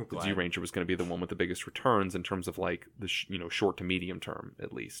I'm glad. Zoo Ranger was going to be the one with the biggest returns in terms of, like, the short to medium term,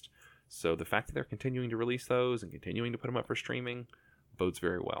 at least. So the fact that they're continuing to release those and continuing to put them up for streaming bodes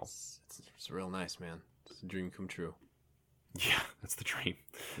very well. It's real nice, man. It's a dream come true. Yeah, that's the dream.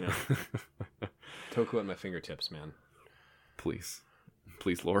 Yeah. Toku at my fingertips, man. Please,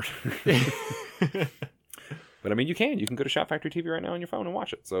 Lord. But I mean, you can go to Shout Factory TV right now on your phone and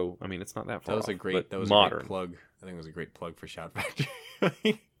watch it. So I mean, it's not that far. That was a great plug. I think it was a great plug for Shout Factory.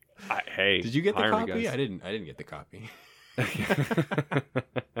 Hey, did you get the copy? I didn't get the copy.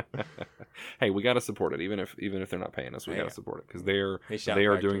 Hey, we got to support it, even if they're not paying us. We got to support it because they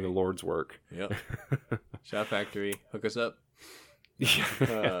are doing the Lord's work. Yep. Shout Factory, hook us up. Yeah.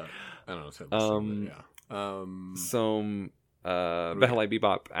 I don't know if that's Behelite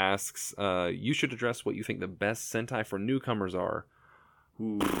Bebop asks, you should address what you think the best Sentai for newcomers are.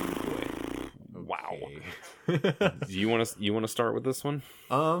 Ooh, boy. Wow. Do you want to start with this one?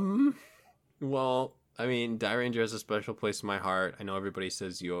 Well, I mean, Die Ranger has a special place in my heart. I know everybody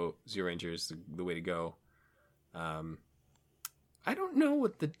says Zero Ranger is the way to go. I don't know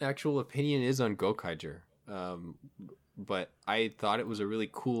what the actual opinion is on Gokaiger. but I thought it was a really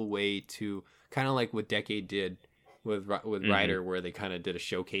cool way to kind of like what Decade did with Rider, where they kind of did a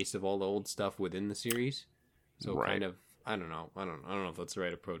showcase of all the old stuff within the series. So kind of, I don't know if that's the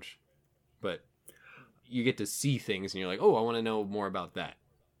right approach, but you get to see things and you're like, oh, I want to know more about that.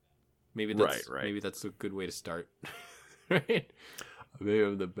 Maybe that's maybe that's a good way to start. Right? Maybe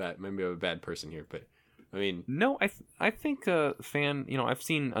I'm a bad person here, but I mean, no, I think fan, I've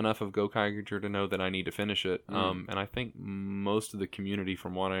seen enough of Gokaiger to know that I need to finish it. And I think most of the community,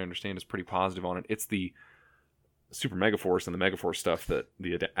 from what I understand, is pretty positive on it. It's the Super Megaforce and the Megaforce stuff that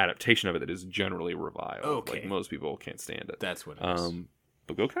the adaptation of it that is generally reviled. Okay. Like most people can't stand it. That's what it is.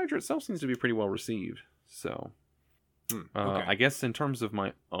 But Gokaiger itself seems to be pretty well received. So, okay. I guess in terms of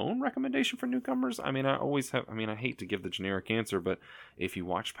my own recommendation for newcomers, I mean, I hate to give the generic answer, but if you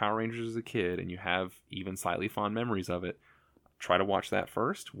watched Power Rangers as a kid and you have even slightly fond memories of it, try to watch that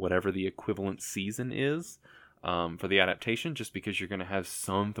first, whatever the equivalent season is for the adaptation, just because you're going to have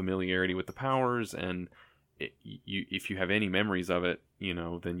some familiarity with the powers, and if you have any memories of it,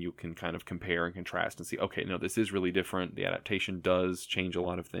 then you can kind of compare and contrast and see, okay, no, this is really different. The adaptation does change a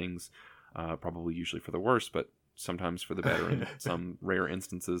lot of things, probably usually for the worse, but sometimes for the better in some rare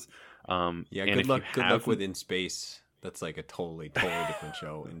instances. Yeah, good luck with In Space. That's like a totally different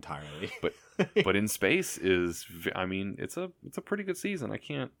show entirely. But In Space is, I mean, it's a pretty good season. I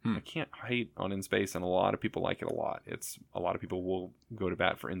can't hate on In Space, and a lot of people like it a lot. A lot of people will go to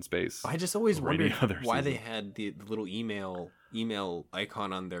bat for In Space. I just always wondered why they had the little email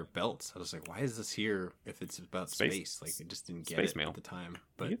icon on their belts. I was like, why is this here if it's about space? Like, I just didn't get it mail at the time.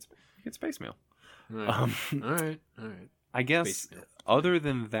 But you get space mail. All right. I guess other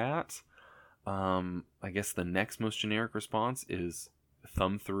than that, I guess the next most generic response is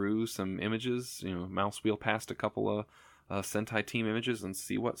thumb through some images, mouse wheel past a couple of Sentai team images and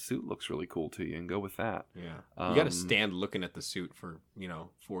see what suit looks really cool to you and go with that. Yeah. You got to stand looking at the suit for,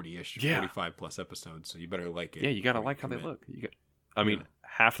 40-ish, 45 plus episodes. So you better like it. Yeah, you got to like how they look. I mean,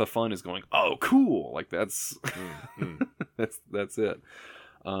 half the fun is going, oh, cool. Like that's, that's it.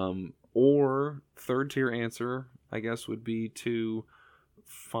 Or third tier answer, I guess, would be to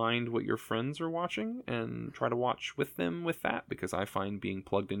find what your friends are watching and try to watch with them with that, because I find being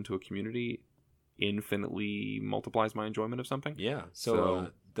plugged into a community infinitely multiplies my enjoyment of something. Yeah. So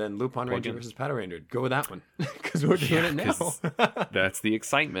then Lupin Ranger versus Power Ranger. Go with that one, because we're doing it now. That's the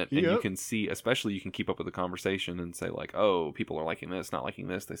excitement. And you can see, especially you can keep up with the conversation and say like, oh, people are liking this, not liking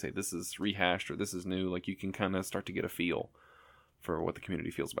this. They say this is rehashed or this is new. Like you can kind of start to get a feel for what the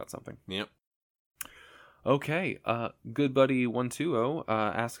community feels about something. Yep. Okay, good buddy 120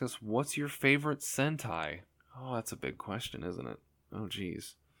 asks us, what's your favorite Sentai? Oh, that's a big question, isn't it? Oh,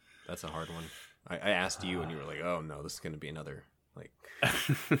 geez. That's a hard one. I asked you and you were like, oh no, this is going to be another, this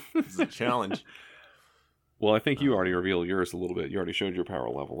is a challenge. Well, I think you already revealed yours a little bit. You already showed your power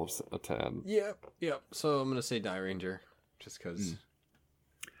level of a tad. Yep. So I'm going to say Die Ranger, just because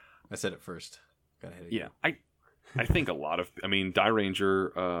I said it first. Got ahead of you. I think a lot of, Die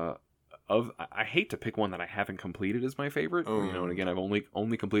Ranger, I hate to pick one that I haven't completed as my favorite. And again, I've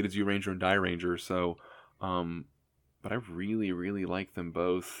only completed Z Ranger and Die Ranger, so, but I really, really like them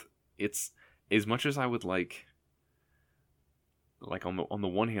both. It's, as much as I would like on the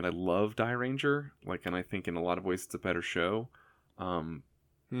one hand, I love Die Ranger, and I think in a lot of ways it's a better show.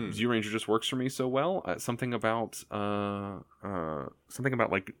 Z Ranger just works for me so well. Something about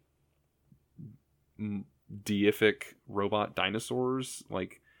like deific robot dinosaurs,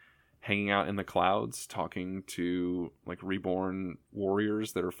 hanging out in the clouds, talking to reborn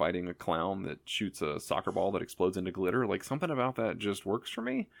warriors that are fighting a clown that shoots a soccer ball that explodes into glitter. Something about that just works for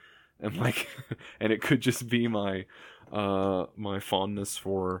me, and and it could just be my my fondness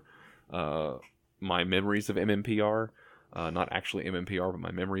for my memories of MMPR. Not actually MMPR, but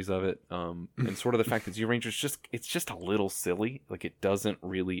my memories of it. And sort of the fact that Z Ranger's it's just a little silly. It doesn't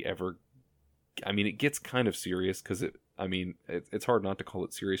really ever. It gets kind of serious because it's hard not to call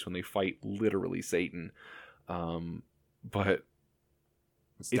it serious when they fight literally Satan. But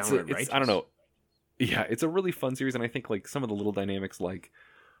it's I don't know. Yeah, it's a really fun series, and I think some of the little dynamics, the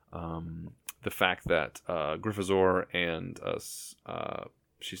fact that Gryffazor and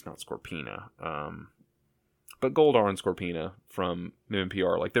she's not Scorpina, but Goldar and Scorpina from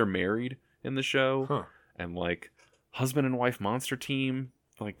MMPR, they're married in the show, and husband and wife monster team.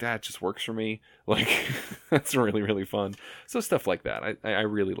 That just works for me. That's really, really fun. So stuff like that. I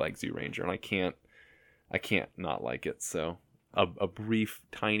really like Z Ranger, and I can't not like it. So a brief,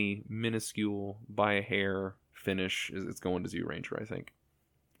 tiny, minuscule, by a hair finish it's going to Z Ranger, I think.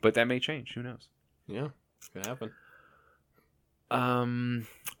 But that may change. Who knows? Yeah, it's gonna happen.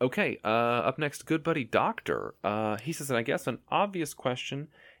 Okay. Up next, good buddy Doctor. He says, and I guess an obvious question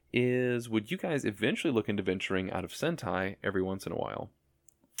is, would you guys eventually look into venturing out of Sentai every once in a while?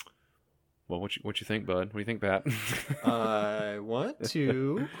 Well, what you think, bud? What do you think, Pat? I want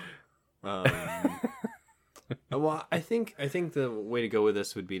to. Well, I think the way to go with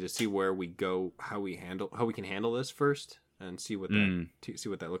this would be to see where we go, how we can handle this first, and see what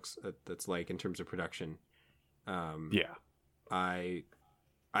that looks that's like in terms of production. Yeah, I'd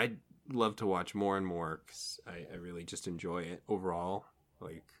love to watch more and more because I really just enjoy it overall.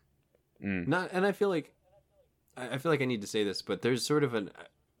 Like, and I feel like I need to say this, but there's sort of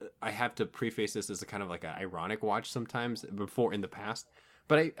I have to preface this as a kind of like an ironic watch sometimes before in the past,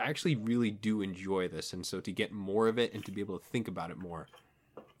 but I actually really do enjoy this. And so to get more of it and to be able to think about it more,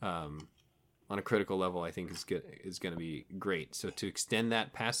 on a critical level, I think is going to be great. So to extend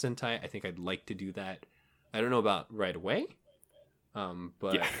that past Sentai, I think I'd like to do that. I don't know about right away.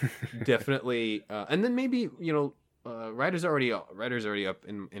 But yeah. Definitely, and then maybe, Rider's already up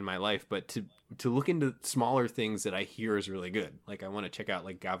in my life, but to look into smaller things that I hear is really good. Like I want to check out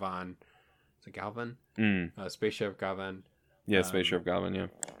like Gavan, is it Galvan? Space Chef Gavan. Yeah, Space Chef Gavan. Yeah.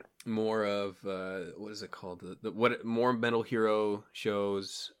 More of what is it called? More Metal Hero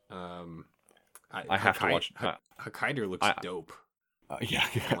shows. I have to watch. Hokkaido looks dope. Yeah.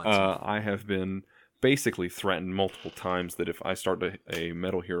 I have been basically threatened multiple times that if I start a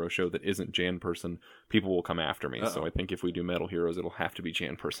Metal Hero show that isn't Jan person, people will come after me. So I think if we do Metal Heroes, it'll have to be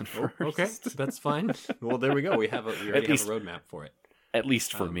Jan person first. Okay, that's fine. Well, there we go. We already have a roadmap for it. At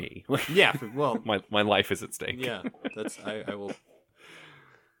least for me. Yeah. Well, my life is at stake. Yeah, that's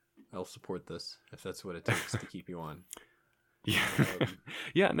I'll support this if that's what it takes to keep you on. Yeah.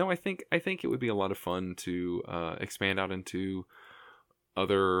 Yeah. No, I think it would be a lot of fun to expand out into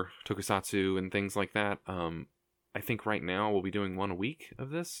other tokusatsu and things like that. I think right now we'll be doing one a week of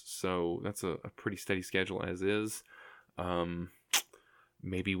this, so that's a pretty steady schedule as is.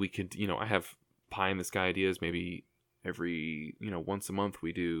 Maybe we could, I have pie in the sky ideas. Maybe every, once a month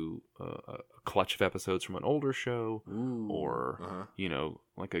we do a clutch of episodes from an older show. Ooh, or,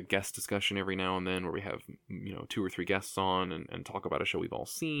 like a guest discussion every now and then where we have, 2 or 3 guests on and talk about a show we've all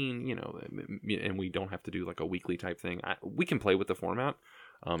seen, and we don't have to do like a weekly type thing. We can play with the format,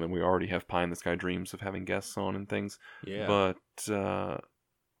 and we already have pie in the sky dreams of having guests on and things. Yeah. But,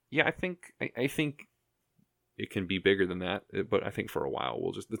 yeah, I think it can be bigger than that, but I think for a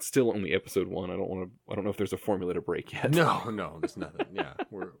while it's still only episode 1. I don't know if there's a formula to break yet. No, there's nothing. Yeah.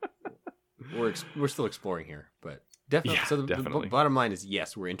 We're still exploring here, but definitely. Yeah, so the definitely. Bottom line is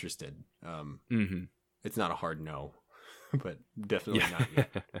yes, we're interested. It's not a hard no, but definitely not yet.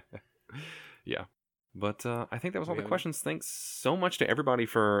 Yeah. But I think that was all the questions. Thanks so much to everybody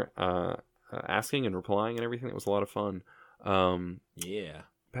for asking and replying and everything. It was a lot of fun. Yeah.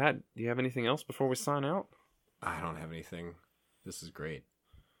 Pat, do you have anything else before we sign out? I don't have anything. This is great.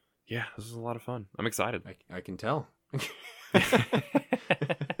 Yeah, this is a lot of fun. I'm excited. I can tell.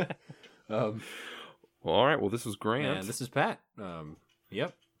 Well, all right. Well, this was Grant. And this is Pat.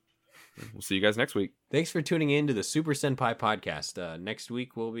 Yep. We'll see you guys next week. Thanks for tuning in to the Super Senpai podcast. Next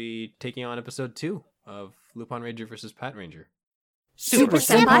week, we'll be taking on episode 2 of Lupin Ranger versus Pat Ranger. Super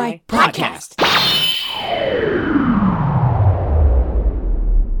Senpai Podcast.